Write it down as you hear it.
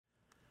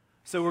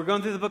So we're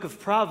going through the book of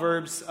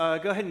Proverbs. Go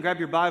ahead and grab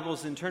your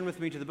Bibles and turn with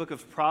me to the book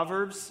of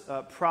Proverbs.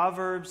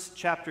 Proverbs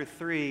chapter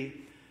 3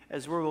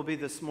 is where we'll be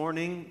this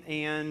morning.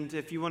 And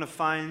if you want to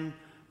find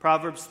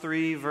Proverbs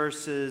 3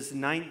 verses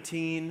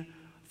 19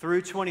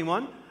 through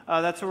 21,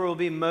 that's where we'll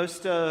be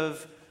most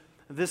of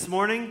this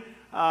morning.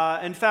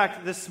 In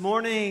fact, this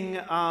morning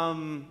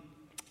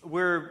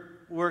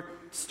we're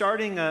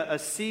starting a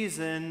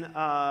season,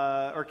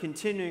 or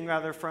continuing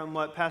rather, from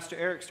what Pastor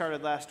Eric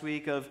started last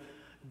week of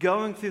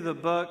going through the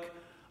book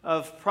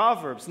of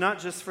Proverbs, not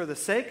just for the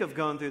sake of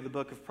going through the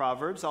book of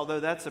Proverbs, although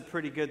that's a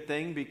pretty good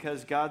thing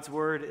because God's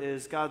Word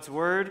is God's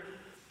Word.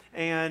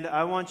 And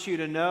I want you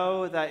to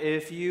know that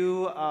if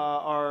you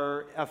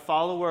are a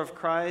follower of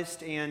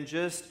Christ and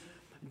just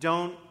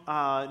don't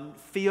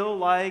feel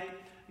like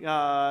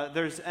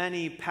there's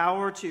any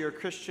power to your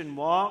Christian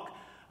walk,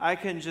 I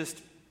can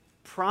just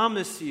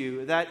promise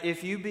you that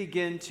if you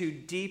begin to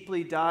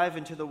deeply dive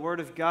into the Word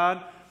of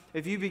God,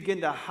 if you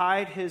begin to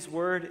hide His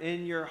Word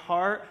in your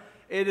heart,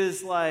 it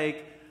is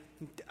like,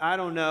 I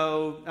don't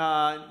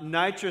know,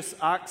 nitrous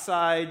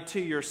oxide to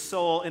your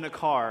soul in a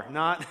car,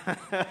 not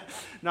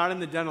in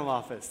the dental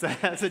office.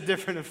 That's a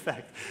different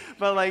effect.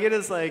 But like, it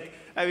is like,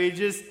 I mean,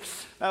 just,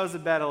 that was a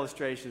bad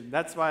illustration.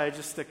 That's why I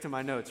just stick to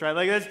my notes, right?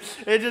 Like,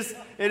 it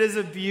is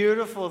a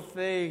beautiful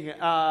thing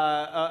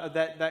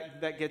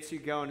that gets you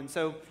going. And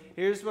so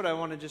here's what I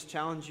want to just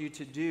challenge you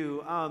to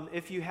do.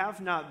 If you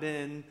have not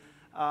been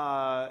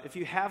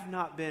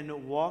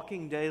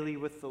walking daily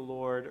with the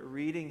Lord,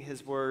 reading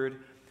His Word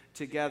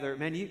together,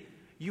 man,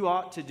 you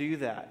ought to do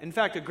that. In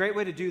fact, a great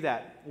way to do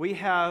that, we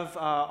have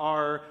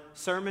our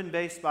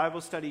sermon-based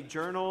Bible study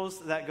journals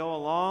that go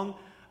along.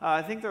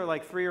 I think they're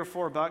like $3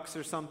 or $4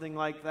 or something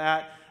like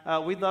that.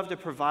 We'd love to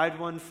provide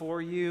one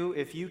for you.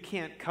 If you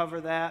can't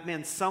cover that,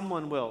 man,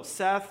 someone will.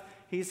 Seth,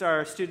 he's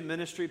our student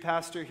ministry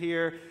pastor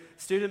here.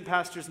 Student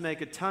pastors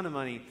make a ton of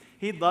money.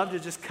 He'd love to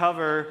just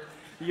cover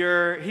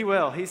he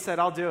will. He said,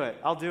 I'll do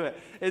it.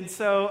 And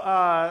so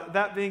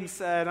that being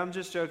said, I'm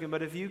just joking,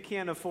 but if you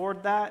can't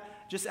afford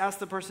that, just ask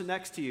the person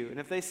next to you. And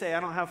if they say, I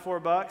don't have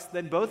 $4,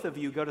 then both of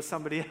you go to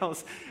somebody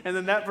else. And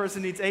then that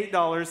person needs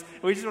 $8.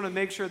 We just want to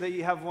make sure that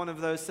you have one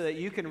of those so that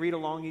you can read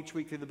along each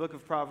week through the book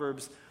of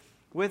Proverbs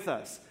with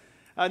us.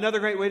 Another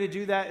great way to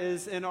do that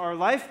is in our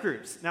life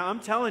groups. Now, I'm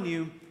telling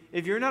you,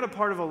 if you're not a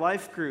part of a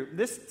life group,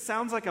 this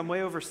sounds like I'm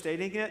way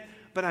overstating it,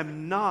 but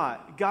I'm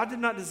not. God did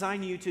not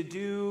design you to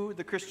do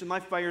the Christian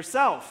life by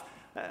yourself.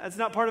 That's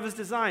not part of His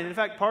design. In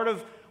fact, part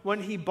of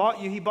when He bought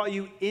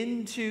you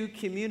into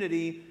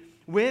community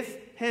with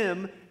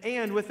Him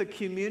and with a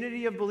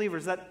community of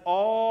believers that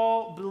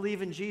all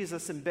believe in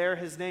Jesus and bear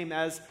His name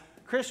as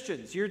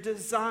Christians. You're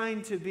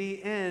designed to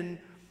be in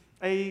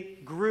a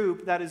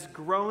group that is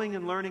growing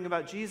and learning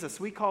about Jesus.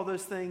 We call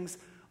those things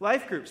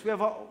life groups. We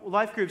have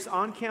life groups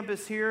on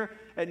campus here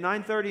at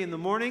 9:30 in the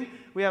morning.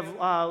 We have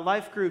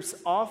life groups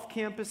off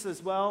campus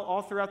as well,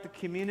 all throughout the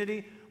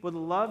community. Would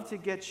love to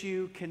get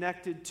you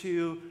connected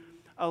to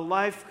a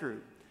life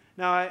group.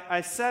 Now,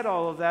 I said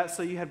all of that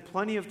so you had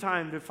plenty of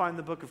time to find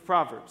the book of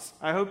Proverbs.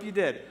 I hope you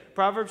did.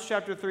 Proverbs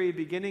chapter 3,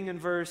 beginning in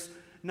verse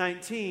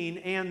 19.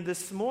 And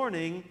this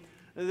morning,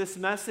 this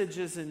message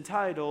is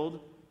entitled,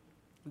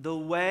 The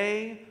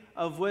Way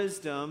of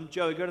Wisdom.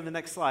 Joey, go to the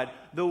next slide.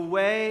 The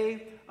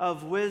Way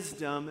of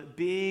Wisdom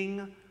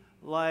being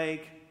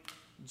like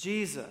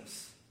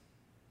Jesus.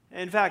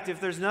 In fact, if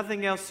there's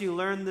nothing else you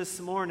learned this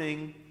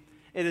morning,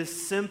 it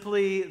is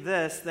simply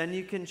this. Then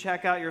you can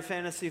check out your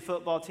fantasy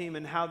football team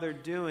and how they're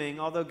doing,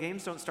 although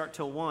games don't start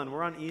till 1.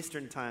 We're on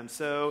Eastern time,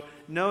 so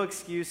no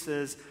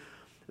excuses.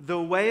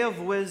 The way of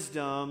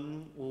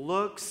wisdom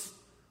looks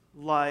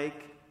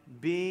like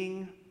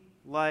being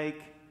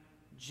like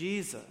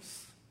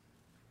Jesus.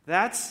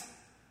 That's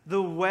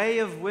the way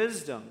of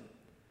wisdom.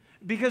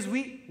 Because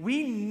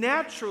we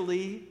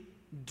naturally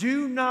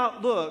do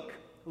not look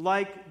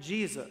like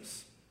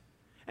Jesus.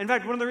 In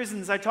fact, one of the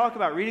reasons I talk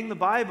about reading the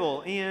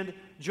Bible and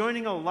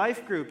joining a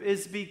life group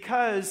is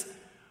because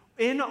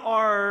in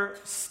our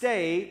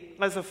state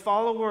as a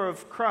follower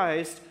of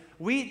Christ,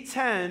 we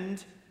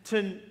tend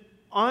to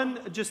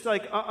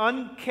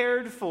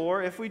uncared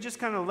for, if we just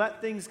kind of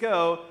let things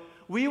go,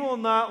 we will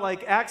not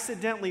like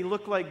accidentally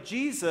look like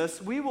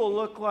Jesus. We will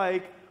look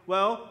like,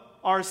 well,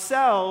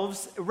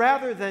 ourselves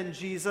rather than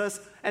Jesus,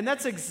 and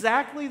that's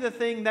exactly the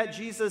thing that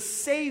Jesus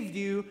saved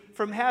you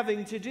from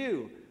having to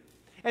do.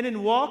 And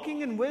in walking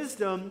in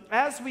wisdom,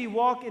 as we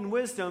walk in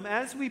wisdom,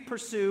 as we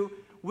pursue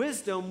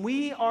wisdom,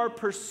 we are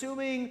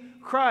pursuing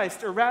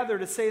Christ, or rather,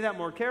 to say that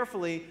more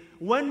carefully,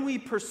 when we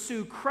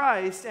pursue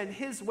Christ and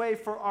His way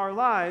for our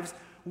lives,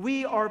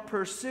 we are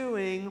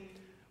pursuing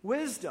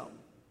wisdom.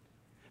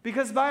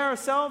 Because by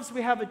ourselves,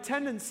 we have a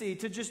tendency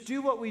to just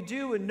do what we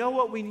do and know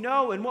what we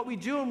know, and what we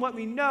do and what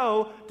we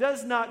know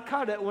does not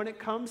cut it when it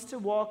comes to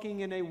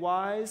walking in a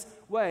wise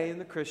way in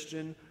the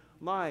Christian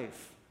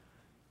life.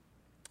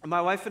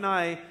 My wife and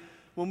I,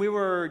 when we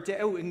were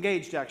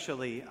engaged,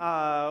 actually,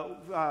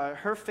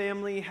 her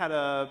family had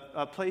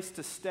a place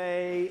to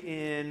stay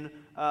in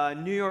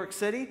New York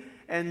City,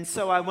 and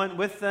so I went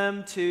with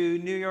them to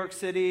New York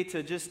City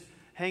to just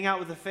hang out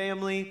with the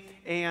family,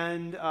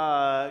 and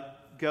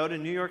go to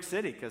New York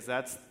City because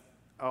that's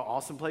an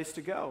awesome place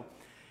to go.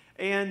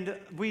 And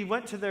we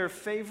went to their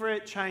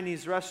favorite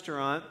Chinese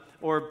restaurant,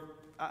 or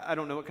I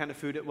don't know what kind of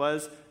food it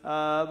was,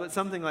 but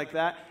something like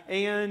that.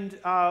 And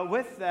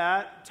with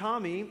that,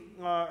 Tommy,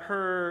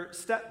 her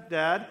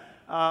stepdad,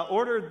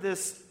 ordered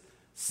this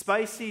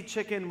spicy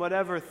chicken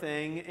whatever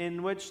thing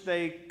in which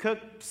they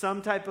cooked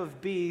some type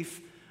of beef.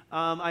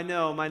 I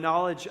know, my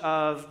knowledge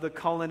of the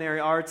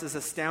culinary arts is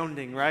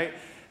astounding, right?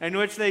 In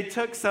which they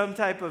took some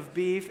type of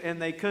beef and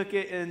they cook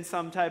it in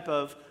some type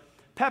of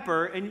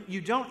pepper. And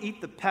you don't eat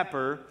the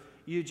pepper,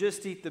 you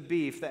just eat the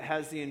beef that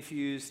has the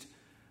infused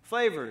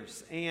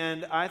flavors.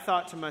 And I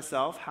thought to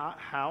myself,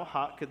 how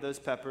hot could those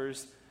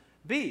peppers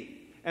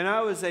be? And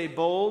I was a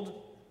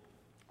bold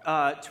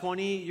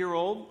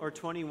 20-year-old, or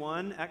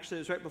 21. Actually, it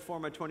was right before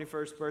my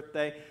 21st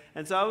birthday.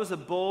 And so I was a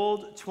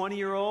bold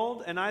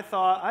 20-year-old, and I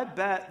thought, I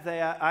bet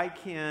that I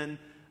can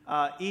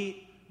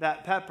eat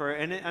that pepper.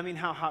 And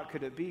how hot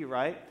could it be,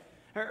 right?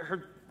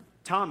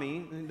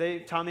 Tommy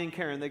and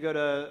Karen, they go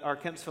to our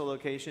Kempsville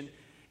location.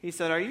 He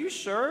said, "Are you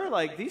sure?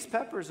 Like, these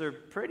peppers are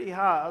pretty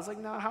hot." I was like,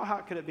 "No, how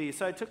hot could it be?"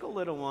 So I took a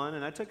little one,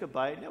 and I took a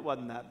bite, and it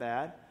wasn't that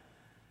bad.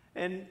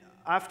 And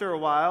after a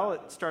while,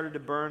 it started to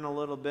burn a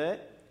little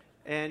bit.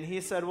 And he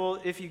said, "Well,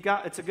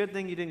 it's a good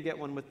thing you didn't get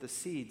one with the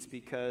seeds,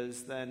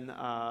 because then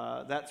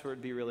that's where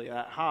it'd be really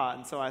that hot."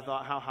 And so I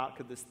thought, how hot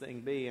could this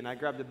thing be? And I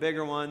grabbed a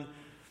bigger one.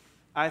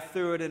 I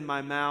threw it in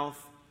my mouth.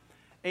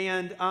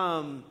 And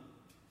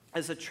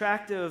as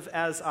attractive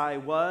as I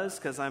was,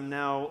 because I'm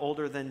now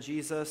older than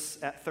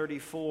Jesus at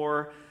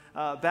 34,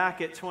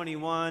 back at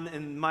 21,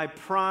 in my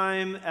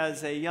prime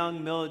as a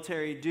young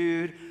military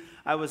dude,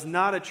 I was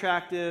not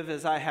attractive,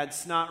 as I had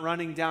snot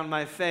running down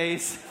my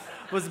face,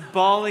 was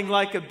bawling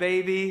like a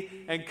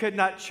baby, and could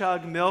not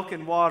chug milk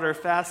and water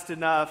fast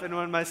enough. And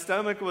when my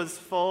stomach was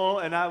full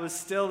and I was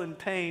still in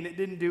pain, it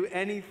didn't do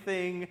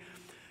anything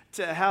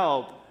to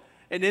help.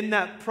 And in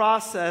that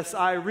process,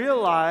 I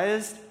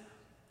realized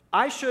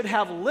I should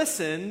have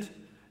listened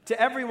to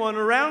everyone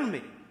around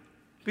me.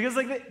 Because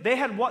they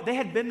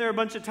had been there a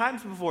bunch of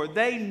times before.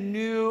 They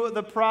knew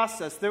the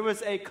process. There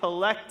was a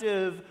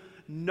collective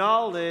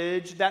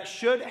knowledge that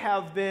should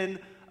have been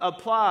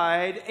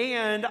applied,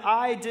 and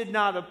I did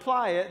not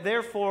apply it.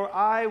 Therefore,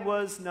 I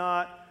was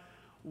not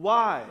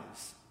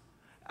wise.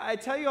 I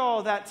tell you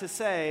all that to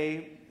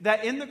say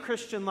that in the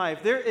Christian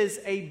life, there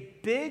is a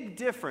big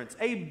difference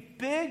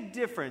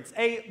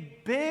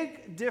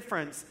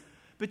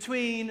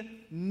between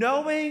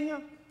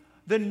knowing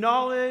the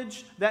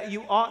knowledge that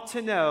you ought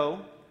to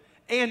know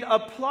and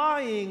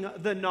applying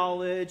the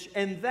knowledge,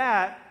 and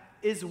that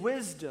is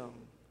wisdom.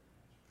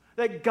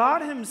 That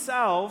God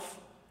Himself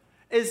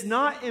is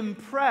not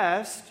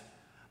impressed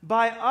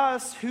by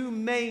us who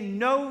may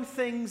know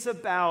things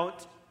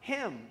about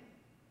Him.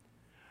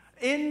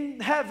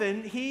 In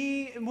heaven,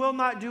 He will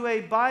not do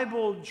a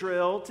Bible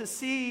drill to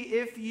see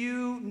if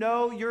you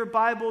know your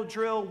Bible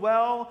drill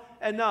well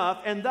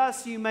enough, and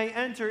thus you may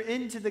enter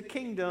into the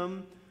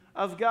kingdom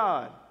of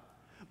God.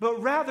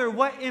 But rather,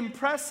 what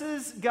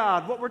impresses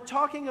God, what we're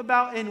talking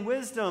about in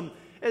wisdom,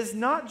 is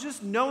not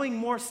just knowing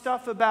more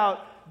stuff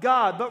about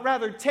God, but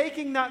rather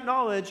taking that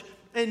knowledge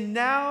and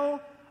now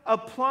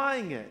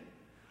applying it.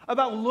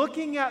 About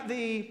looking at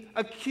the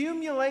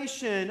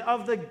accumulation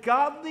of the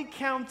godly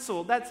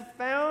counsel that's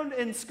found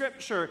in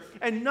Scripture,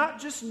 and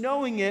not just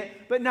knowing it,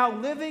 but now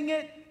living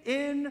it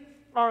in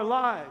our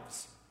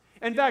lives.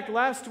 In fact,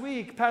 last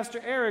week,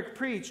 Pastor Eric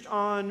preached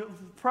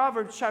on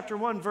Proverbs chapter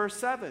 1, verse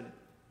 7.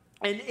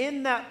 And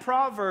in that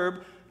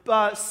proverb,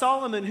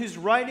 Solomon, who's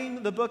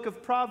writing the book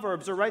of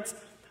Proverbs, or writes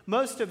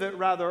most of it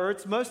rather, or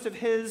it's most of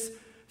his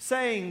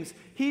sayings,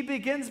 he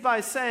begins by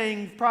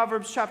saying,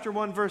 Proverbs chapter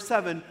 1, verse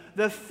 7,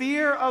 "The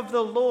fear of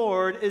the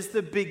Lord is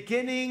the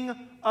beginning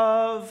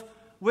of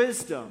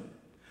wisdom."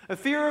 A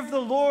fear of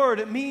the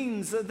Lord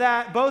means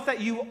that both that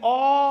you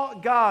awe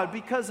God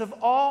because of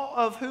all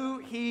of who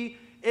He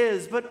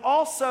is, but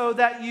also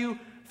that you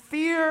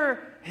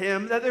fear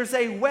Him, that there's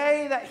a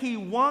way that He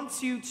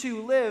wants you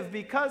to live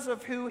because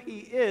of who He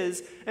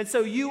is, and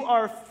so you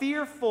are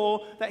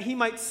fearful that He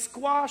might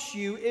squash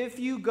you if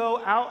you go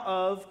out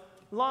of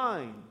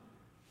line.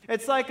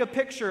 It's like a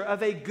picture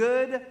of a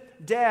good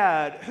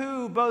dad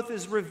who both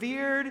is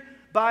revered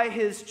by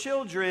his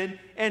children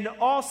and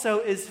also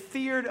is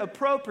feared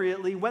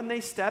appropriately when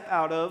they step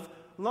out of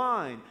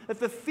line. That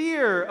the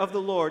fear of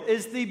the Lord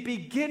is the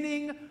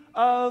beginning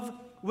of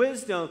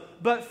wisdom,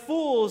 but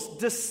fools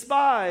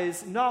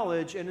despise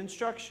knowledge and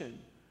instruction.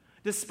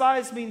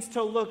 Despise means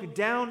to look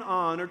down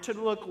on or to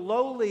look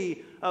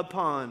lowly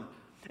upon.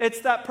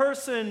 It's that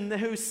person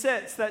who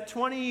sits, that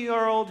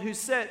 20-year-old who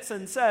sits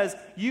and says,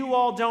 "You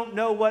all don't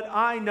know what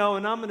I know,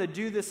 and I'm going to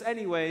do this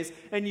anyways."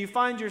 And you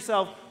find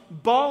yourself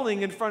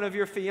bawling in front of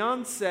your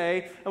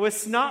fiance with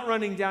snot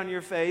running down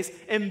your face,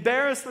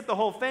 embarrassed with the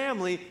whole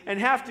family, and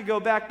have to go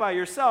back by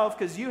yourself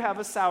because you have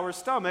a sour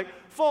stomach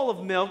full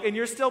of milk and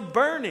you're still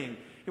burning.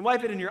 You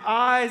wipe it in your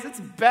eyes. It's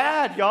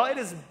bad, y'all. It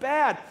is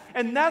bad.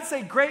 And that's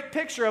a great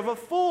picture of a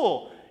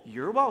fool.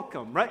 You're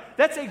welcome, right?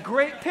 That's a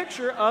great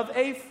picture of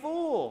a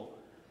fool.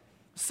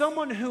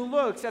 Someone who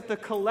looks at the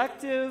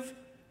collective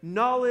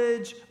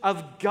knowledge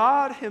of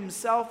God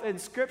himself in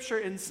Scripture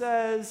and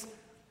says,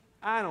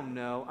 I don't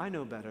know. I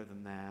know better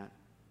than that.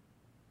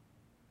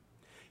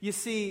 You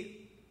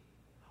see,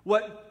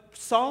 what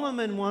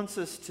Solomon wants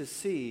us to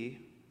see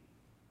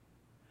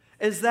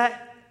is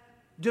that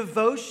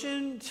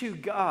devotion to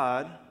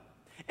God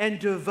and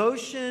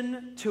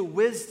devotion to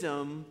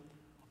wisdom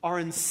are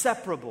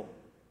inseparable.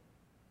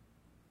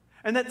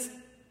 And that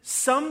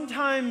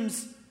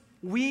sometimes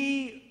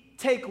we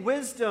take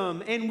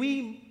wisdom and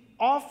we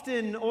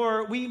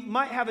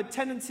might have a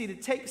tendency to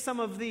take some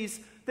of these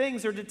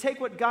things or to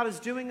take what God is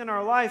doing in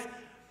our life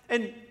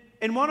and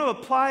want to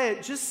apply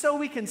it just so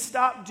we can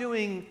stop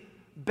doing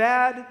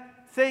bad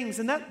things.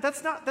 And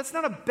that's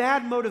not a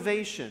bad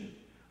motivation.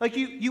 Like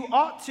you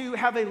ought to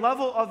have a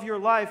level of your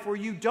life where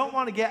you don't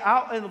want to get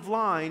out of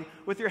line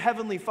with your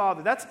Heavenly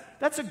Father.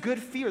 That's a good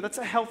fear. That's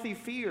a healthy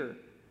fear.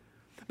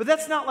 But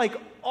that's not like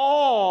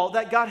all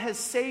that God has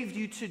saved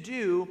you to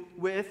do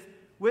with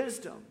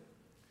wisdom.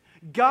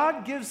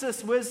 God gives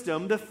us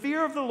wisdom. The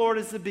fear of the Lord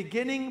is the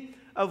beginning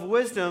of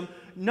wisdom,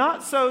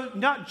 not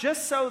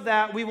just so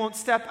that we won't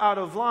step out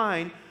of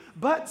line,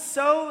 but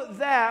so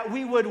that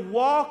we would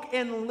walk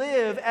and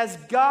live as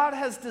God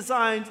has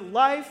designed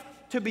life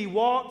to be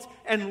walked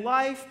and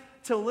life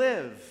to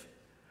live.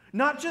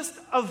 Not just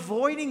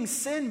avoiding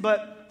sin,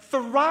 but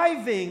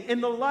thriving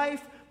in the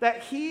life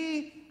that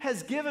He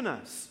has given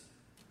us.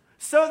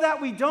 So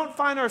that we don't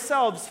find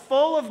ourselves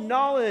full of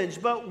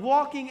knowledge, but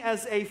walking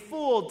as a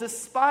fool,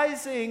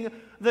 despising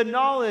the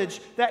knowledge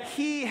that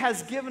He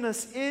has given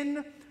us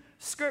in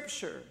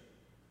Scripture.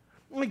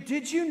 Like,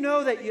 did you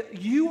know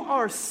that you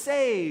are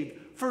saved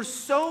for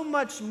so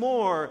much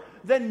more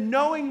than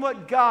knowing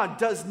what God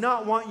does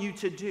not want you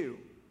to do?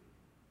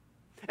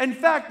 In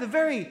fact, the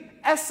very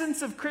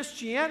essence of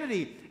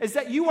Christianity is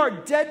that you are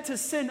dead to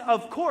sin,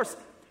 of course,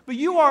 but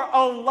you are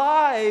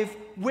alive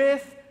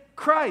with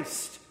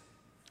Christ.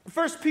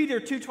 1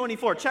 Peter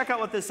 2:24, check out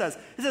what this says.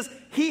 It says,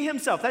 He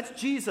Himself, that's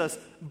Jesus,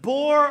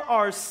 bore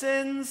our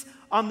sins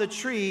on the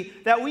tree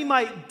that we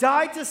might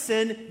die to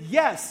sin,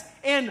 yes,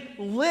 and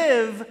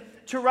live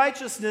to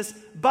righteousness.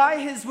 By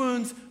His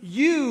wounds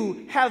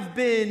you have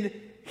been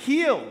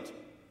healed.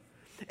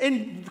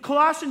 In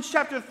Colossians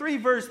chapter 3,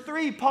 verse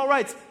 3, Paul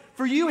writes,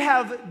 For you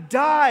have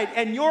died,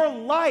 and your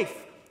life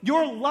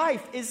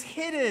is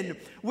hidden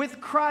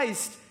with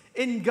Christ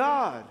in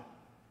God.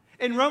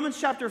 In Romans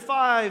chapter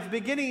 5,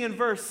 beginning in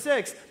verse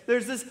 6,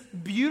 there's this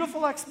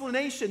beautiful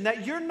explanation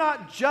that you're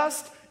not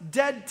just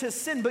dead to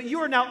sin, but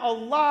you are now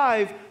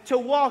alive to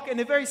walk in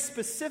a very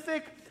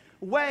specific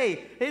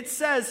way. It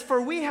says,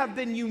 For we have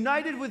been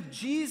united with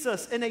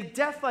Jesus in a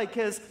death like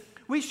His.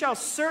 We shall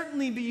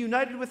certainly be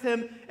united with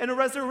Him in a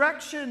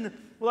resurrection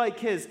like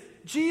His.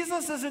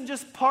 Jesus isn't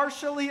just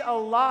partially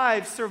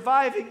alive,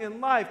 surviving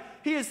in life.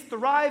 He is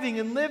thriving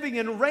and living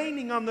and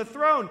reigning on the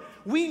throne.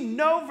 We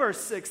know,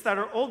 verse 6, that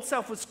our old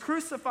self was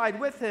crucified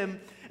with Him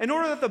in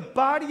order that the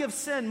body of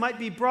sin might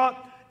be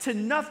brought to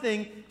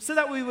nothing, so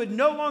that we would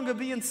no longer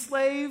be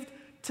enslaved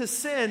to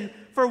sin.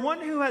 For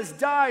one who has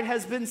died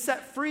has been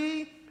set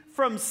free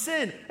from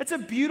sin. It's a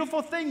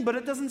beautiful thing, but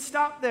it doesn't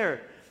stop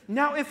there.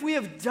 Now, if we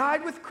have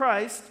died with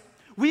Christ,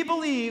 we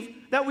believe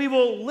that we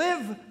will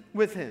live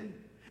with Him.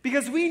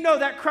 Because we know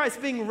that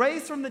Christ, being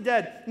raised from the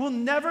dead, will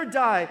never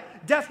die.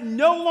 Death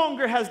no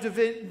longer has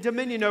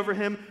dominion over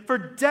Him. For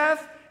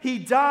death, He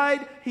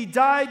died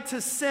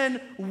to sin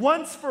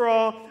once for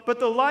all. But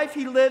the life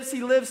He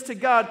lives to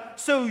God.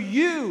 So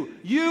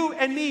you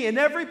and me and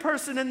every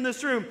person in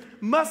this room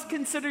must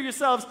consider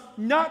yourselves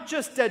not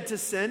just dead to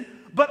sin,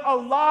 but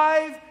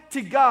alive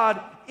to God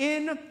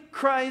in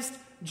Christ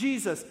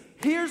Jesus.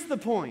 Here's the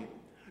point.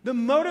 The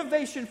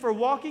motivation for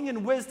walking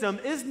in wisdom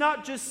is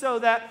not just so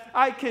that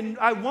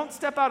I won't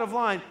step out of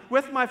line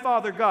with my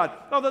Father God,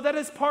 although that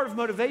is part of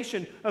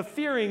motivation of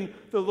fearing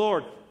the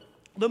Lord.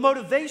 The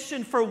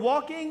motivation for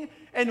walking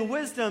in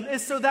wisdom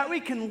is so that we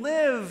can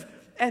live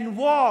and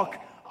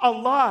walk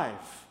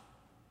alive.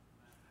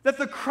 That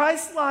the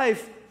Christ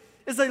life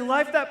is a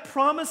life that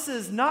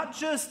promises not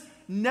just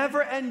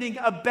never-ending,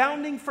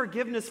 abounding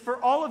forgiveness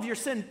for all of your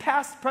sin,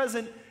 past,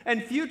 present,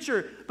 and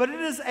future, but it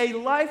is a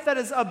life that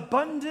is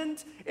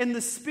abundant in the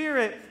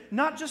Spirit,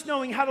 not just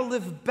knowing how to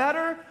live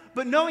better,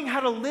 but knowing how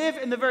to live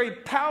in the very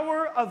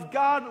power of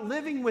God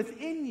living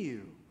within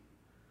you.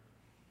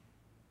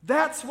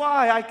 That's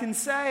why I can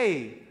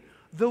say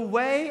the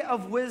way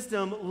of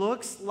wisdom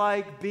looks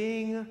like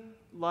being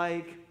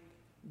like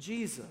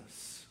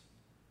Jesus.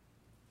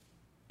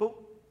 But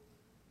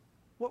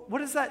what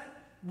does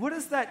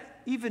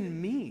that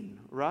even mean,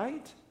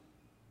 right?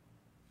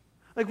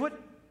 Like what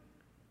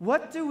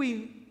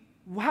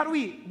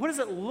does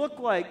it look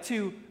like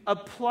to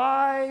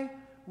apply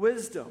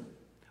wisdom?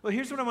 Well,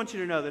 here's what I want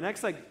you to know. The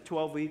next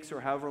 12 weeks or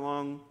however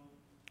long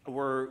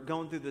we're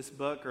going through this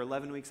book, or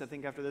 11 weeks I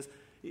think after this,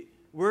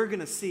 we're going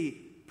to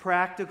see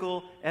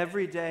practical,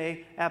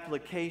 everyday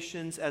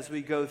applications as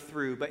we go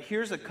through. But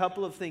here's a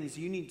couple of things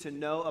you need to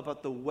know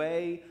about the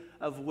way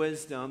of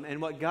wisdom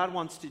and what God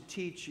wants to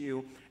teach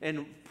you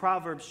in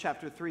Proverbs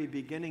chapter 3,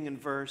 beginning in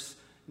verse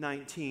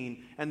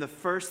 19. And the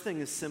first thing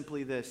is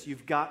simply this.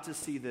 You've got to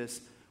see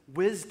this.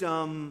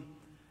 Wisdom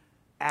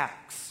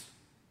acts.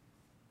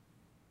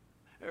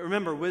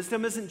 Remember,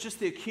 wisdom isn't just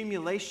the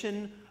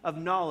accumulation of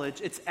knowledge.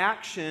 It's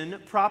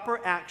action, proper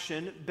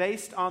action,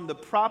 based on the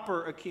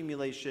proper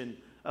accumulation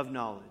of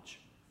knowledge.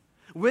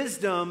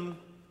 Wisdom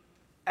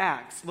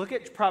acts. Look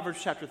at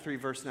Proverbs chapter 3,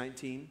 verse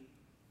 19.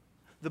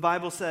 The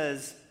Bible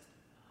says,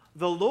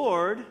 "The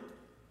Lord,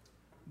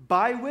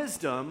 by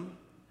wisdom,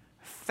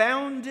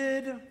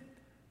 founded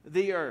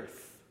the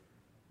earth."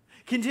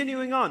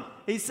 Continuing on,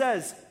 he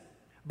says,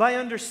 "By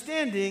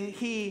understanding,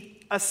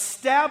 he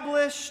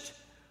established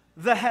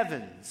the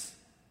heavens.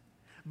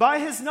 By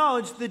his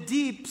knowledge, the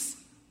deeps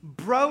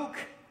broke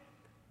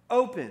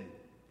open,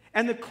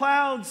 and the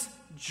clouds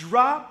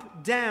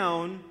drop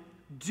down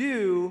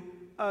dew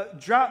on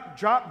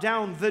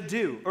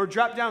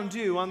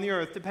the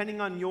earth," depending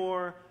on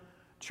your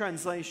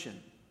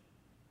translation.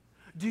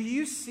 Do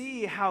you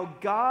see how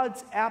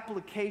God's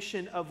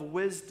application of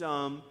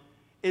wisdom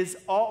is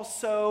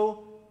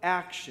also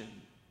action?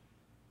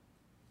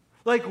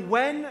 Like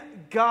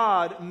when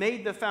God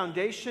made the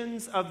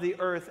foundations of the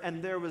earth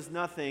and there was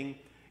nothing,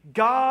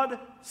 God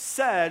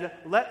said,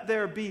 "Let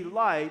there be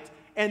light,"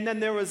 and then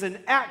there was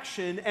an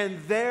action and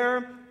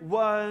there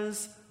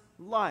was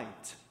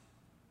light.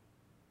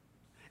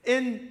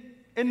 In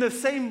the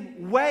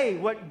same way,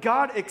 what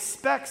God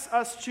expects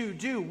us to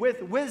do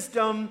with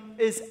wisdom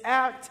is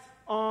act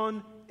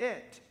on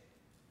it.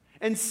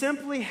 And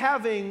simply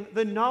having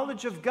the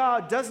knowledge of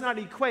God does not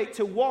equate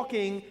to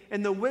walking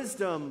in the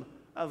wisdom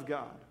of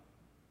God.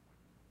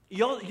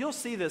 You'll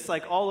see this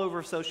like all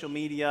over social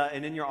media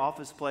and in your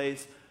office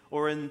place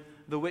or in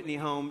the Whitney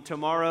home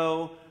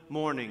tomorrow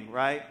morning,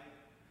 right?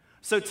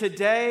 So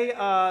today,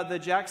 the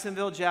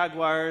Jacksonville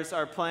Jaguars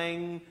are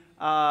playing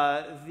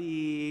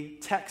the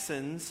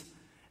Texans.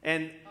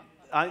 And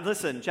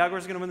listen,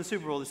 Jaguars are going to win the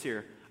Super Bowl this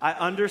year. I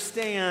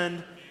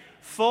understand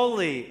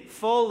fully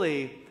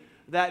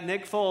that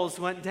Nick Foles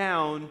went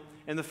down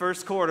in the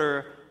first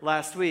quarter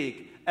last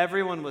week.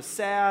 Everyone was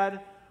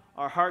sad.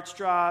 Our hearts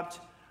dropped.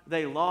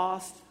 They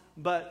lost.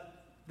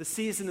 But the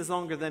season is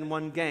longer than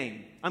one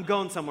game. I'm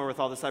going somewhere with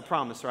all this, I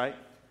promise, right?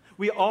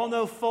 We all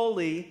know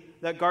fully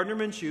that Gardner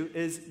Minshew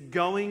is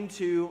going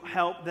to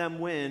help them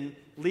win,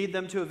 lead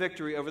them to a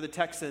victory over the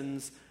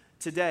Texans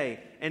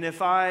today. And if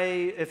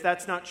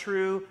that's not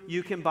true,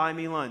 you can buy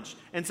me lunch.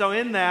 And so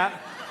in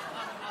that,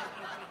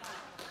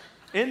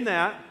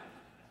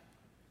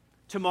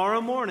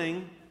 tomorrow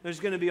morning,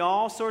 there's going to be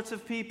all sorts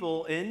of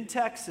people in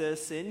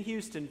Texas, in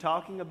Houston,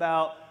 talking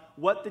about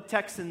what the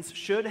Texans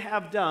should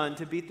have done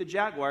to beat the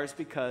Jaguars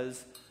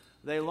because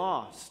they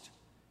lost.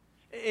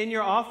 In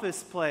your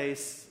office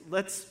place,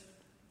 let's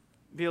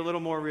be a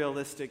little more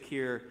realistic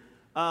here.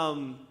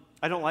 I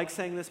don't like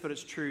saying this, but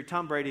it's true.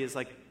 Tom Brady is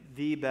like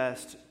the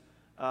best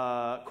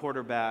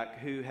quarterback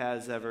who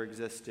has ever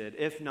existed.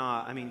 If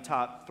not,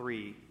 top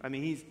 3.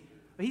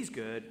 He's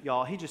good,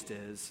 y'all. He just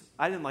is.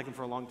 I didn't like him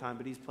for a long time,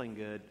 but he's playing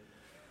good.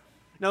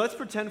 Now, let's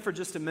pretend for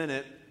just a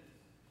minute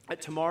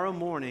that tomorrow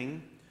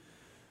morning,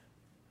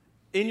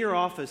 in your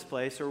office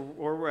place or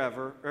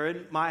wherever, or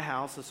in my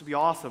house, this would be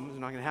awesome. It's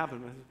not going to happen,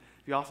 but it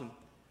would be awesome.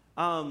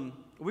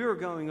 We were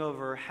going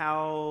over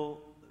how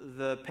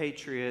the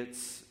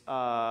Patriots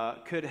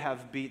could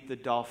have beat the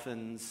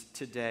Dolphins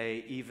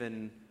today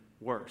even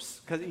worse.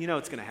 Because you know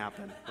it's going to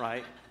happen,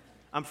 right?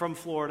 I'm from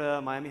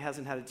Florida. Miami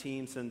hasn't had a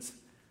team since,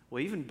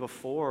 even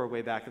before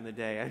way back in the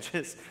day.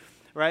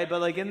 Right? But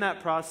like in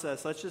that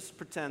process, let's just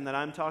pretend that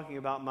I'm talking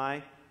about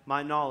my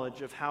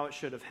knowledge of how it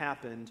should have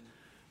happened.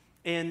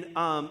 And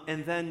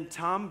then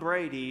Tom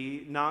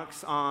Brady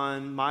knocks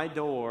on my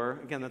door.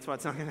 Again, that's why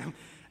it's not going to,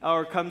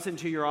 or comes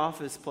into your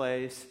office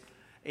place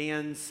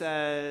and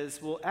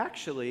says, "Well,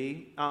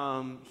 actually,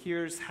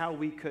 here's how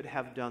we could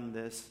have done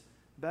this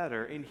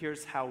better, and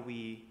here's how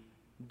we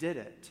did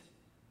it."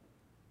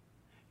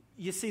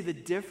 You see, the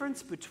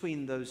difference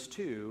between those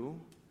two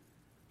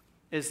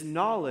is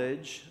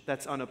knowledge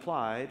that's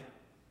unapplied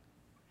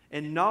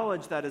and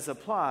knowledge that is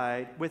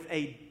applied with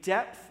a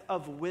depth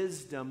of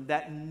wisdom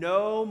that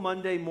no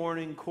Monday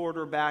morning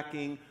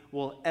quarterbacking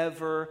will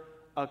ever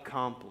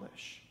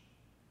accomplish.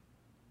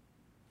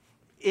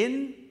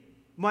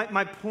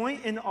 My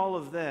point in all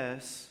of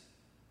this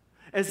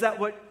is that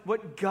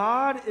what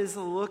God is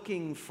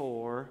looking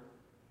for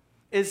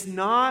is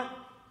not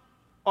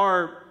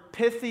our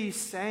pithy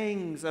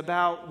sayings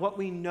about what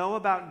we know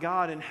about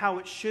God and how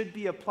it should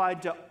be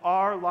applied to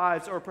our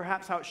lives, or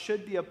perhaps how it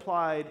should be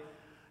applied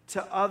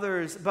to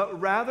others,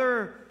 but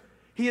rather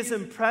he is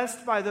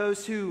impressed by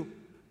those who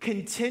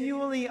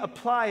continually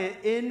apply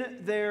it in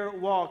their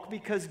walk,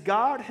 because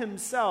God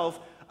himself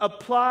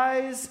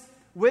applies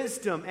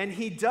wisdom and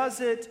he does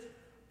it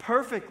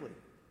perfectly.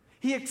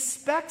 He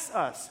expects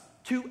us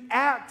to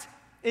act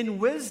in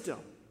wisdom.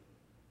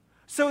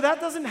 So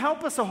that doesn't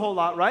help us a whole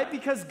lot, right?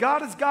 Because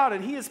God is God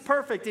and he is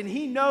perfect and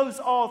he knows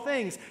all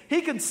things.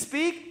 He can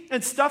speak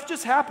and stuff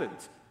just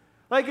happens.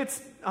 Like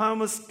I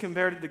almost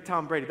compared it to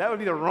Tom Brady. That would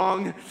be the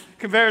wrong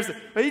comparison.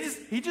 But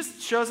he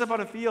just shows up on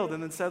a field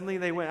and then suddenly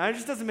they win. It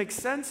just doesn't make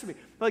sense to me.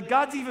 Like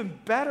God's even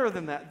better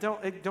than that.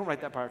 Don't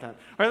write that part down.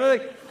 Right?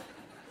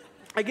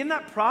 Like in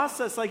that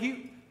process, like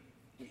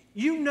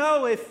you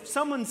know if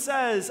someone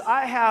says,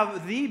 I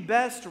have the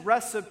best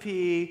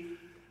recipe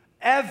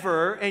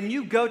ever, and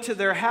you go to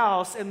their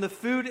house and the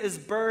food is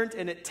burnt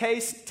and it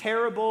tastes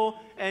terrible,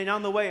 and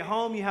on the way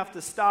home you have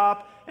to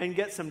stop and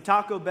get some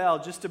Taco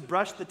Bell just to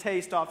brush the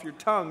taste off your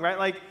tongue, right?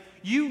 Like,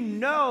 you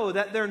know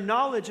that their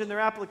knowledge and their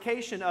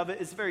application of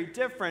it is very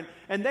different,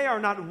 and they are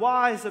not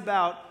wise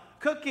about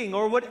cooking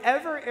or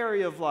whatever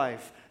area of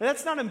life. And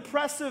that's not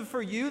impressive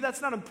for you. That's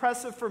not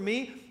impressive for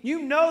me.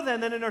 You know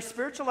then that in our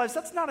spiritual lives,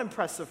 that's not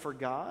impressive for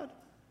God.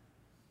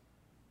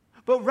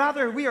 But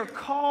rather, we are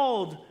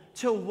called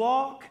to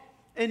walk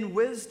in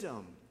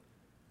wisdom,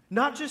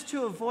 not just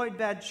to avoid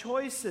bad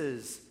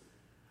choices,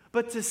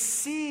 but to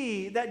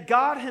see that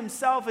God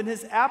himself in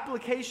his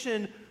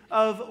application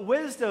of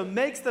wisdom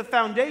makes the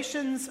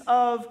foundations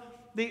of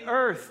the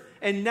earth.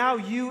 And now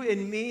you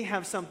and me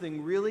have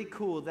something really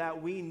cool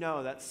that we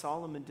know that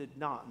Solomon did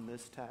not in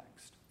this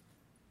text.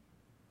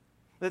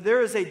 That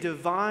there is a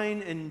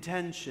divine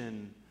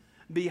intention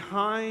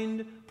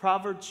behind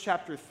Proverbs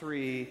chapter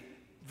 3,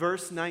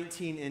 verse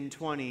 19 and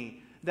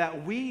 20,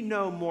 that we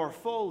know more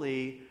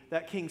fully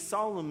that King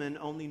Solomon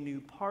only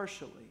knew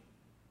partially.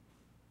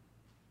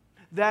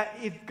 That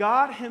if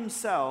God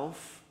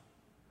himself,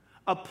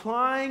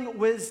 applying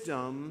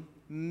wisdom,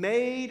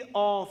 made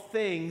all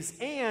things,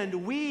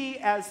 and we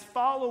as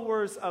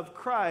followers of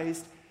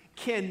Christ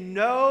can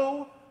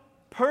know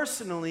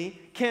personally,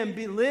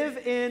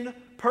 live in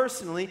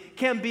personally,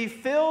 can be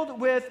filled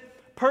with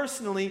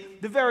personally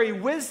the very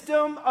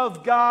wisdom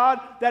of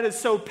God that is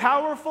so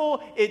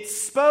powerful, it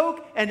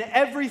spoke and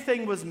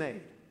everything was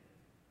made.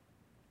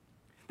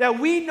 That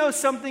we know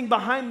something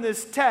behind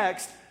this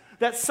text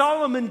that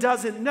Solomon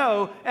doesn't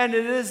know, and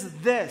it is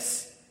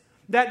this: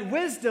 that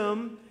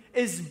wisdom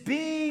is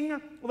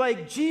being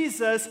like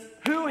Jesus,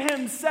 who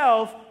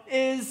himself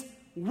is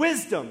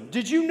wisdom.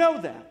 Did you know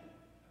that?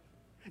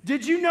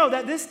 Did you know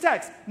that this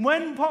text,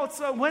 when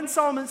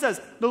Solomon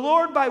says, the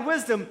Lord by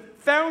wisdom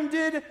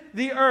founded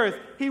the earth,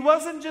 he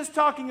wasn't just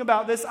talking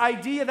about this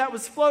idea that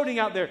was floating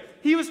out there.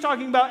 He was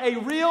talking about a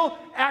real,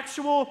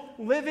 actual,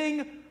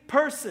 living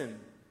person.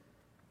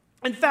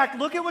 In fact,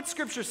 look at what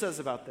Scripture says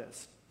about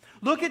this.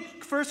 Look at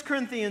 1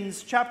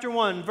 Corinthians chapter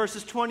 1,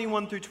 verses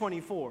 21 through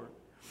 24.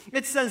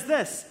 It says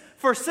this: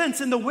 for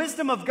since in the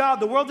wisdom of God,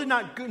 the world did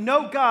not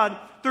know God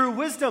through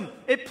wisdom,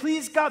 it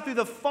pleased God through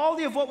the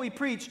folly of what we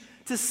preach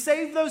to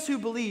save those who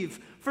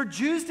believe. For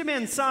Jews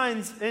demand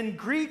signs and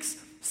Greeks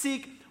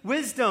seek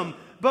wisdom,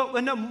 but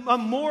a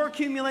more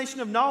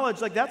accumulation of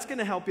knowledge, like that's going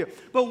to help you.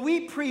 But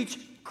we preach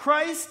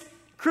Christ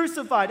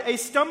crucified, a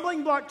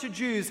stumbling block to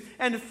Jews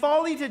and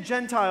folly to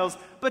Gentiles,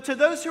 but to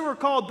those who are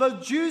called,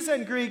 both Jews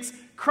and Greeks,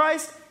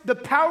 Christ, the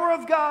power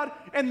of God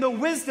and the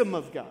wisdom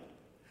of God.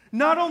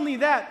 Not only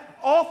that,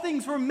 all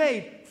things were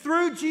made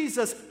through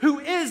Jesus, who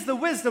is the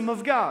wisdom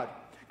of God.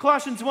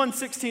 Colossians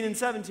 1:16 and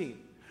 17.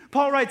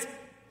 Paul writes,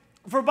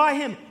 for by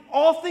him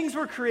all things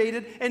were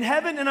created in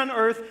heaven and on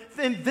earth,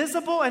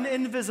 invisible and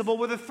invisible,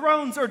 whether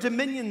thrones or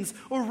dominions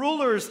or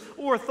rulers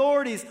or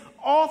authorities.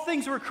 All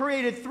things were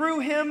created through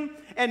him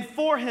and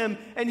for him,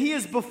 and he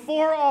is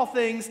before all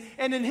things,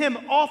 and in him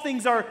all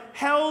things are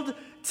held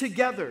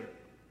together.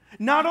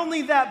 Not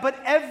only that, but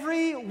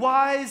every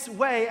wise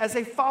way as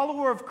a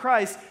follower of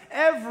Christ,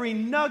 every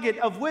nugget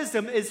of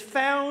wisdom is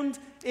found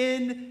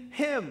in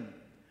him.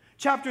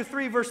 Chapter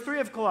 3, verse 3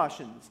 of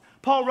Colossians.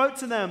 Paul wrote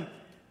to them,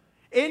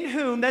 in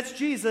whom, that's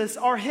Jesus,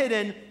 are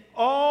hidden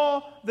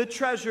all the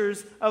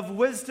treasures of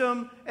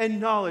wisdom and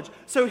knowledge.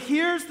 So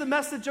here's the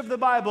message of the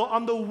Bible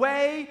on the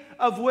way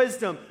of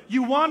wisdom.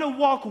 You want to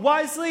walk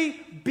wisely?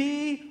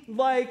 Be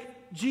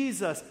like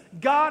Jesus.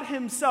 God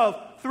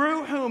himself,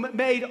 through whom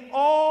made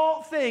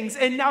all things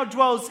and now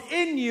dwells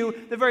in you,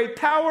 the very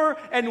power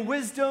and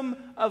wisdom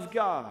of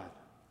God.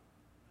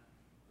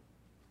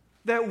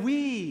 That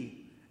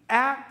we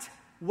act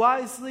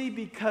wisely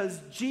because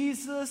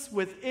Jesus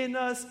within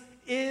us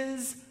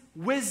is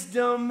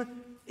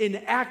wisdom in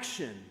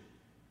action.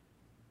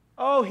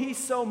 Oh, he's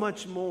so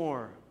much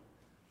more.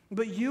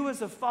 But you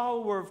as a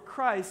follower of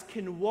Christ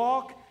can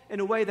walk in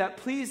a way that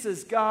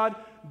pleases God,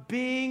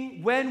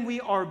 when we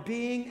are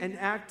being and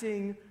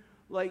acting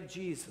like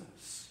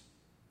Jesus.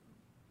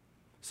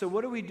 So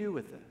what do we do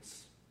with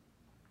this?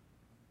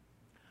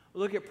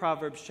 Look at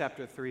Proverbs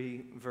chapter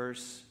 3,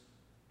 verse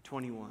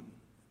 21.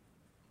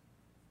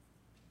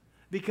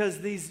 Because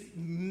these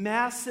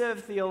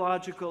massive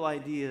theological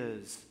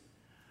ideas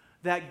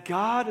that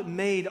God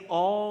made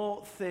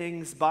all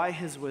things by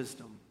his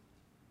wisdom,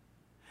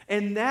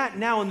 and that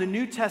now in the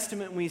New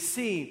Testament we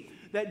see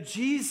that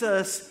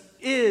Jesus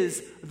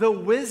is the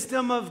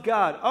wisdom of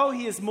God. Oh,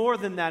 he is more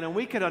than that, and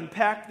we could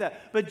unpack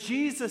that. But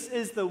Jesus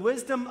is the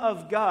wisdom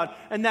of God,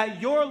 and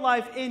that your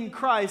life in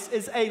Christ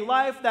is a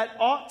life that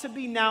ought to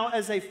be now,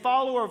 as a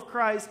follower of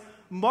Christ,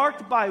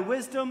 marked by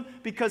wisdom,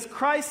 because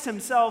Christ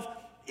himself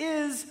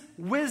is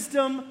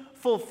wisdom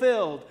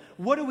fulfilled.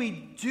 What do we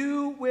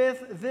do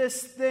with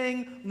this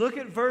thing? Look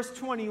at verse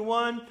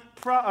 21.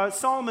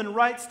 Solomon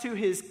writes to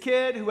his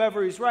kid,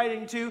 whoever he's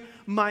writing to,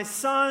 "My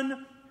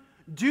son,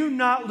 do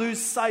not lose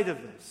sight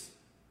of this."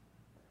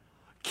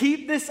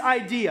 Keep this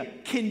idea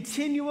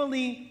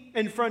continually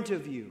in front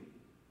of you.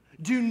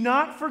 Do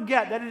not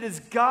forget that it is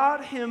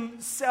God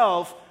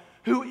Himself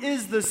who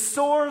is the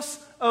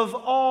source of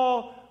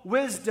all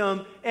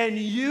wisdom, and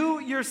you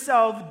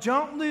yourself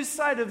don't lose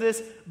sight of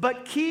this,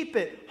 but keep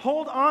it,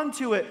 hold on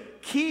to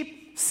it,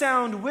 keep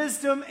sound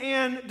wisdom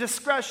and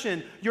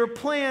discretion, your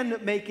plan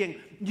making.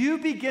 You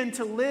begin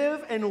to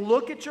live and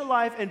look at your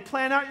life and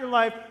plan out your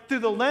life through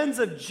the lens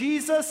of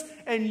Jesus,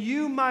 and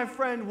you, my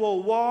friend,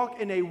 will walk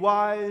in a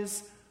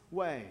wise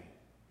way.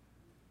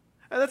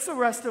 And that's the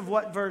rest of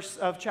what verse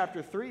of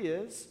chapter 3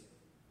 is.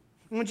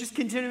 And just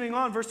continuing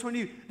on, verse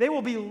 22, they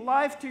will be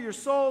life to your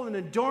soul and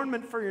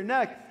adornment for your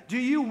neck. Do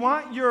you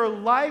want your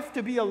life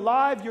to be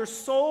alive, your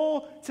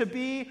soul to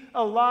be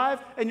alive,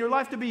 and your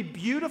life to be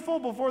beautiful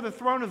before the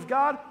throne of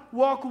God?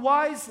 Walk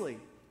wisely.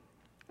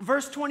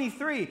 Verse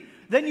 23,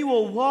 then you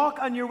will walk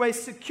on your way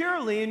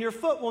securely and your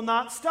foot will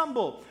not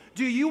stumble.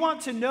 Do you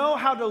want to know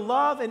how to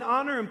love and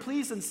honor and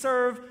please and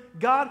serve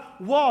God?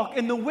 Walk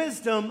in the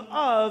wisdom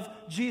of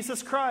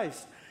Jesus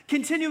Christ.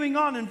 Continuing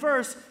on in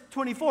verse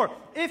 24,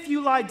 if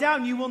you lie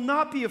down, you will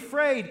not be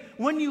afraid.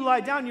 When you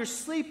lie down, your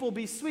sleep will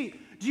be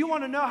sweet. Do you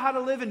want to know how to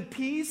live in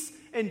peace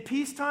in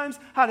peace times?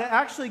 How to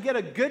actually get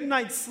a good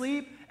night's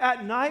sleep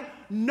at night?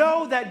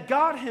 Know that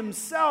God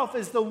Himself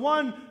is the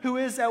one who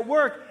is at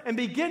work, and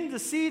begin to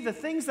see the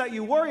things that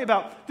you worry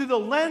about through the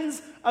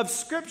lens of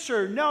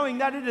Scripture, knowing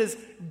that it is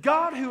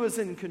God who is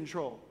in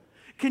control.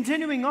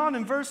 Continuing on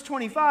in verse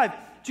 25,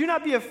 do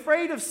not be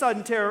afraid of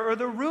sudden terror or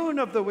the ruin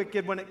of the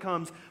wicked when it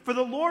comes, for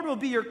the Lord will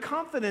be your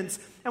confidence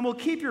and will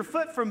keep your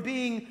foot from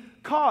being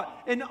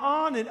caught. And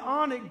on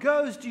it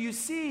goes. Do you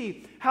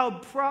see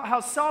how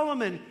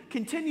Solomon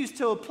continues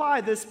to apply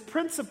this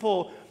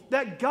principle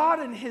that God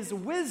in His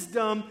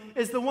wisdom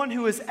is the one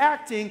who is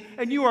acting,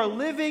 and you are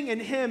living in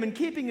Him and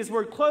keeping His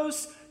word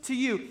close to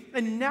you.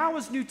 And now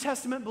as New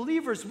Testament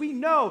believers, we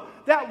know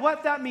that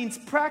what that means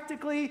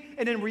practically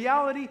and in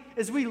reality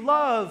is we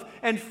love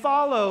and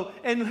follow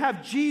and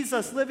have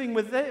Jesus living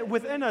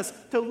within us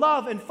to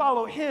love and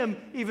follow Him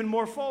even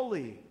more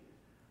fully.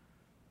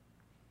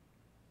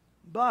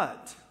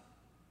 But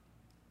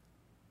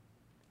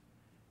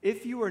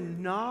if you are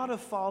not a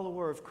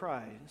follower of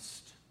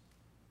Christ,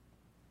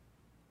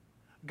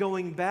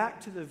 going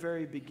back to the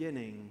very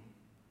beginning,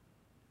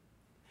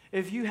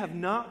 if you have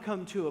not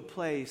come to a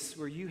place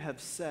where you have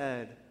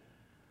said,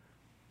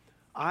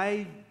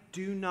 I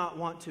do not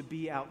want to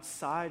be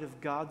outside of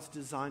God's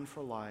design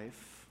for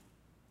life,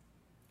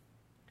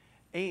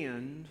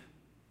 and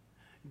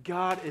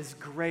God is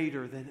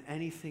greater than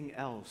anything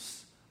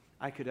else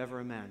I could ever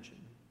imagine.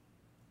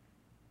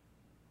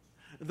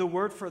 The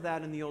word for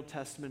that in the Old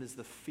Testament is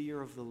the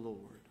fear of the Lord.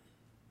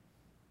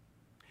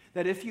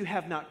 That if you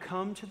have not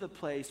come to the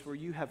place where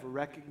you have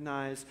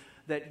recognized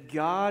that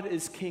God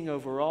is king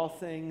over all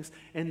things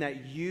and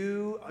that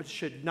you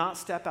should not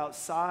step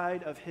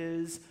outside of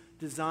His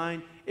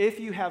design, if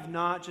you have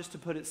not, just to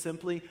put it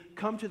simply,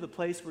 come to the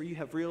place where you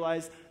have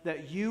realized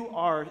that you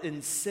are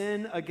in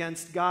sin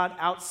against God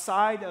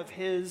outside of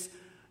His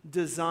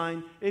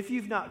design, if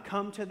you've not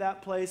come to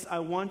that place, I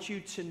want you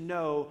to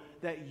know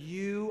that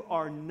you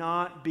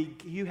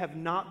have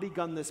not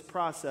begun this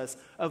process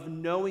of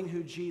knowing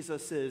who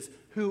Jesus is,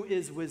 who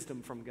is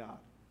wisdom from God.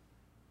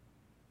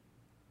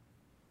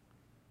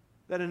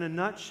 That in a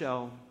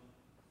nutshell,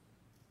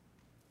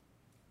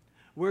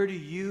 where do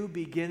you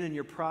begin in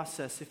your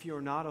process if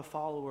you're not a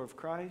follower of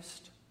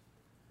Christ?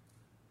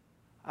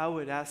 I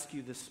would ask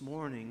you this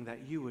morning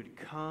that you would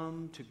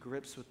come to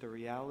grips with the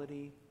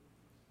reality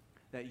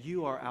that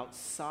you are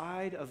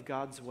outside of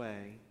God's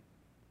way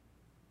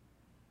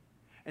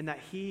and that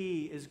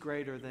He is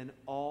greater than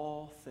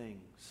all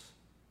things.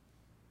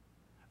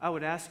 I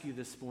would ask you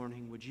this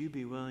morning, would you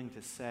be willing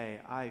to say,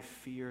 I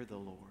fear the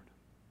Lord.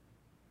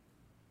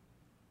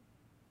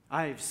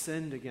 I have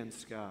sinned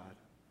against God.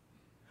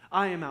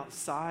 I am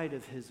outside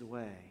of His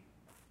way.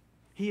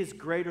 He is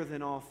greater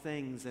than all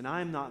things, and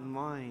I'm not in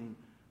line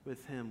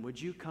with Him.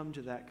 Would you come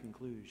to that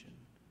conclusion?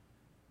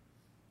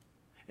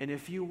 And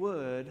if you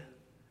would,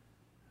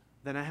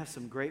 then I have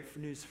some great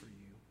news for you.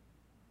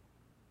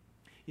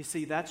 You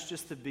see, that's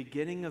just the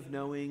beginning of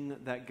knowing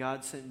that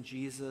God sent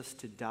Jesus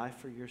to die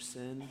for your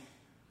sin,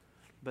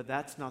 but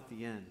that's not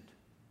the end.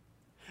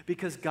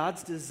 Because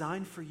God's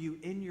design for you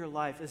in your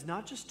life is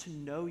not just to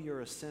know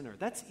you're a sinner.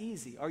 That's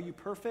easy. Are you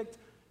perfect?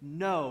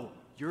 No,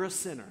 you're a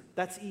sinner.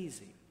 That's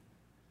easy.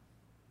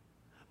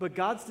 But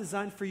God's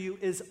design for you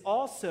is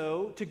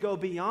also to go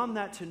beyond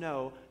that, to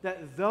know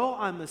that though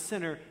I'm a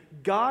sinner,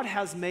 God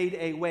has made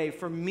a way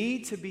for me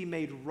to be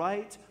made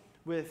right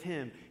with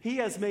Him. He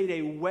has made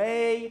a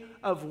way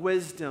of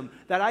wisdom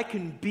that I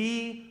can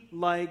be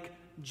like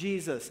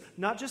Jesus.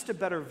 Not just a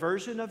better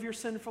version of your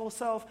sinful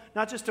self,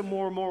 not just a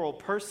more moral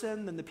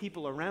person than the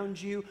people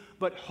around you,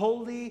 but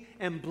holy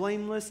and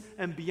blameless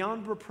and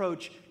beyond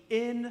reproach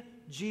in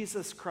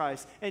Jesus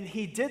Christ. And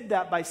he did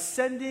that by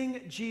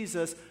sending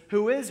Jesus,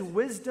 who is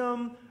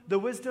wisdom, the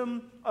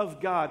wisdom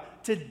of God,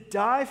 to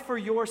die for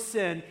your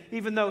sin,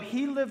 even though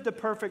he lived a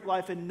perfect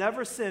life and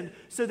never sinned,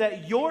 so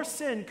that your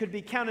sin could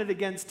be counted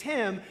against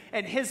him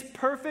and his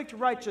perfect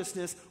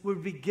righteousness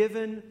would be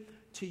given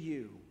to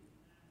you.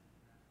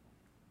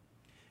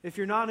 If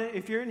you're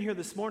in here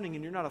this morning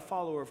and you're not a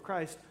follower of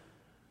Christ,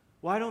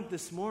 why don't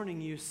this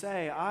morning you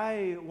say,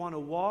 I want to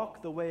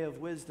walk the way of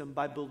wisdom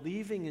by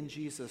believing in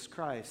Jesus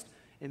Christ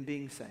and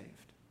being saved?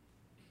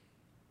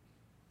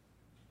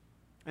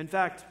 In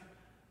fact,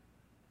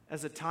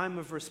 as a time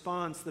of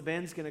response, the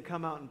band's going to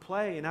come out and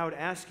play, and I would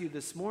ask you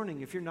this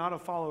morning, if you're not a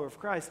follower of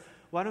Christ,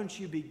 why don't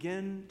you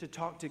begin to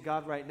talk to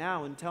God right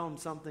now and tell him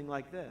something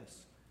like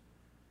this?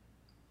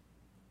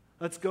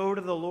 Let's go to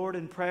the Lord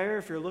in prayer.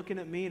 If you're looking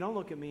at me, don't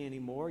look at me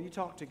anymore. You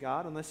talk to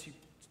God. Unless you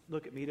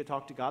look at me to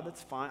talk to God,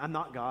 that's fine. I'm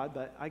not God,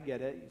 but I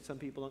get it. Some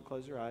people don't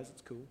close their eyes.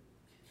 It's cool.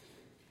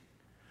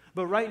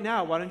 But right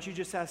now, why don't you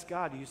just ask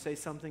God? You say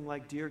something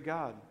like, Dear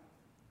God,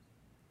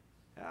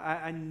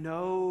 I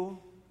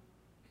know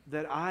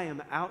that I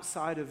am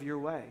outside of your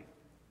way.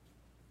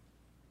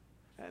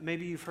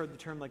 Maybe you've heard the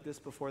term like this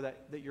before,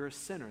 that you're a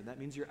sinner. That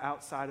means you're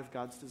outside of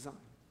God's design.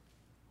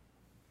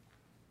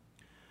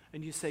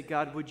 And you say,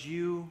 God, would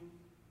you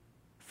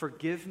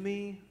forgive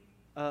me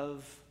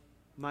of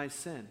my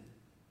sin?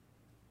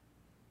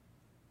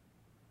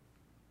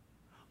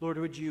 Lord,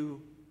 would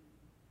you,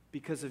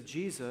 because of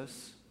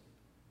Jesus,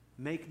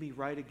 make me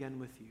right again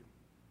with you?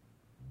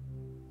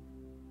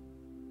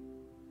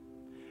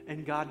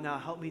 And God, now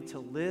help me to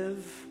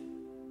live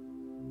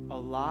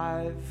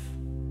alive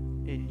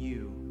in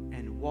you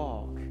and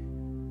walk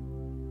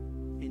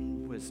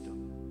in wisdom.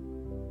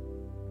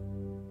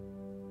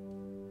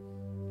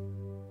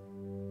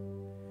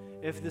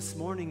 If this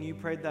morning you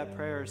prayed that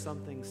prayer or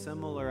something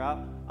similar,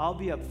 I'll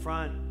be up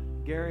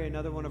front. Gary,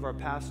 another one of our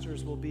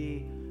pastors, will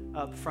be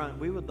up front.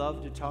 We would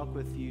love to talk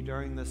with you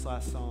during this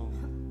last song.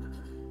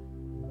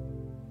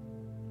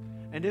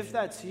 And if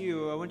that's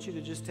you, I want you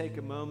to just take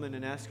a moment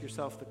and ask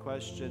yourself the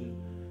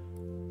question,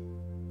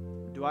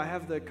 do I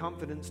have the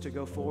confidence to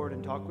go forward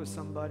and talk with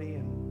somebody?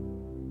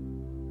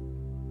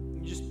 And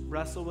you just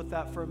wrestle with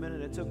that for a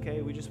minute. It's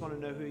okay. We just want to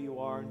know who you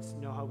are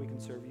and know how we can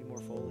serve you more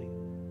fully.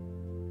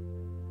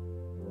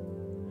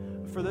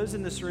 For those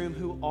in this room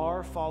who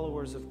are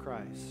followers of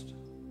Christ,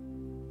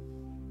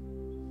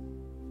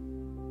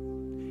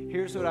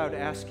 here's what I would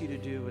ask you to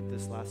do with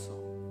this last song.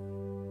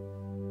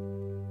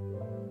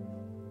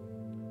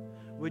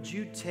 Would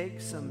you take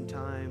some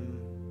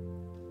time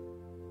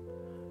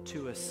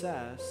to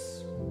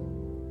assess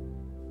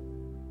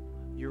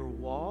your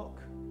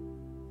walk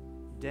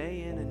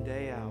day in and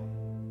day out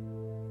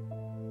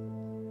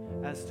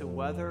as to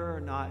whether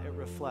or not it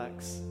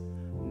reflects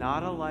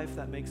not a life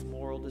that makes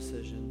moral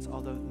decisions,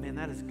 although, man,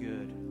 that is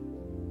good.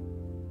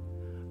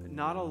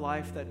 Not a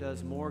life that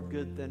does more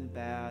good than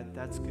bad,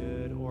 that's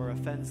good, or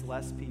offends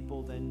less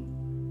people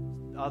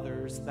than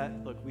others.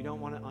 That, look, we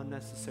don't want to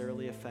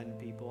unnecessarily offend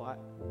people.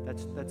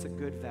 That's a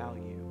good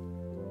value.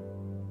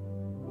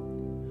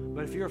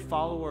 But if you're a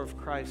follower of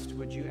Christ,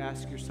 would you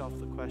ask yourself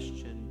the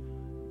question,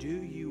 do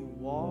you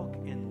walk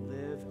and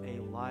live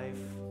a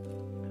life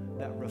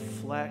that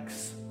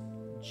reflects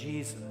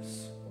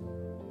Jesus?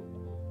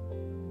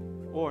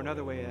 Or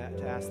another way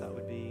to ask that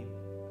would be,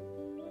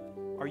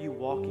 are you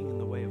walking in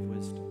the way of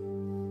wisdom?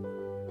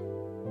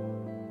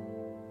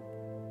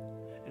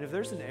 And if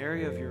there's an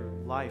area of your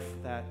life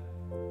that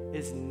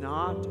is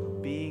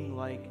not being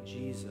like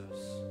Jesus,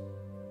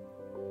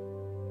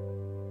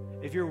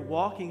 if you're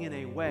walking in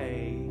a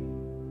way,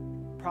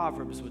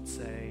 Proverbs would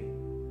say,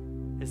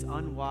 is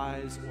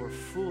unwise or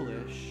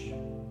foolish,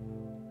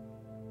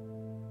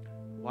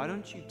 why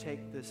don't you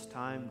take this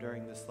time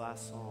during this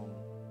last psalm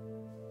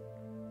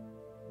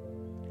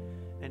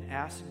and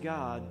ask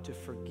God to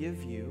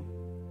forgive you?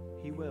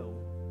 He will.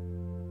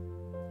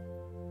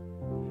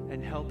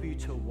 And help you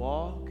to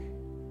walk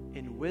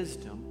in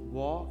wisdom,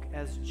 walk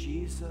as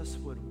Jesus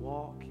would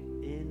walk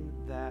in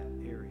that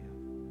area.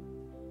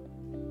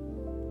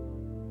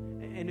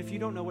 And if you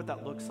don't know what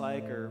that looks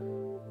like or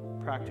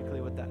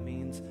practically what that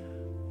means,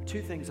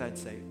 two things I'd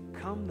say.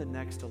 Come the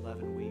next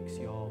 11 weeks,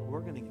 y'all.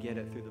 We're going to get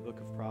it through the book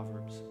of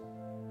Proverbs.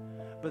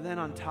 But then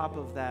on top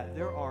of that,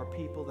 there are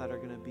people that are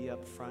going to be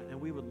up front, and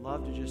we would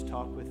love to just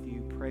talk with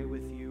you, pray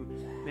with you.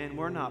 Man,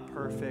 we're not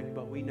perfect,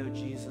 but we know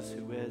Jesus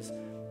who is.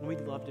 And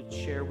we'd love to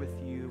share with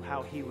you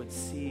how he would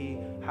see,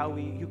 how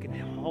you can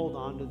hold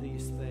on to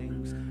these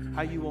things,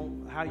 how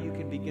you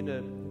can begin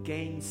to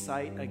gain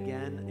sight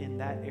again in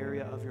that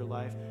area of your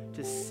life,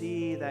 to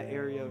see that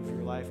area of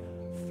your life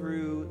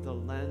through the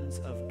lens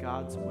of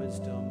God's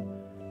wisdom.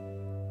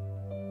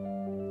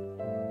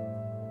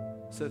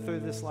 So through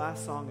this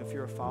last song, if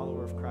you're a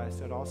follower of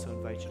Christ, I'd also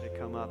invite you to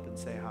come up and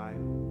say hi.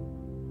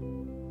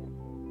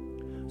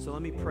 So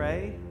let me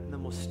pray, and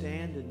then we'll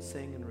stand and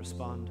sing and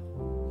respond.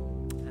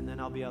 And then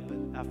I'll be up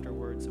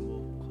afterwards and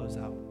we'll close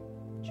out.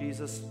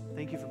 Jesus,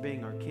 thank you for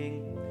being our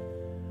King.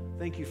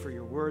 Thank you for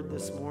your word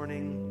this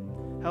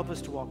morning. Help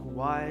us to walk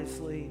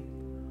wisely.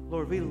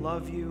 Lord, we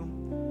love you.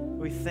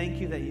 We thank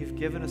you that you've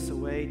given us a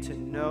way to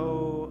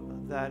know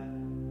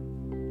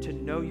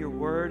your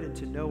word and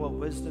to know what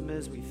wisdom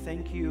is. We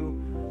thank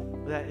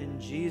you that in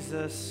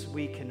Jesus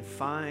we can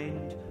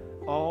find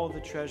all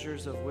the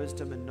treasures of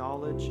wisdom and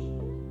knowledge.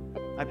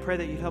 I pray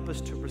that you'd help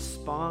us to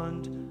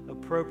respond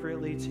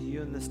appropriately to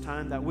you in this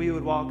time, that we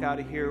would walk out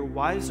of here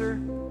wiser,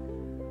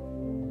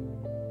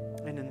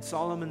 and in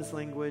Solomon's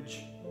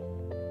language,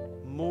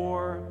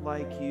 more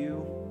like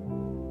you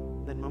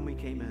than when we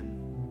came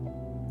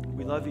in.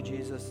 We love you,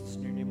 Jesus. It's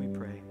in your name we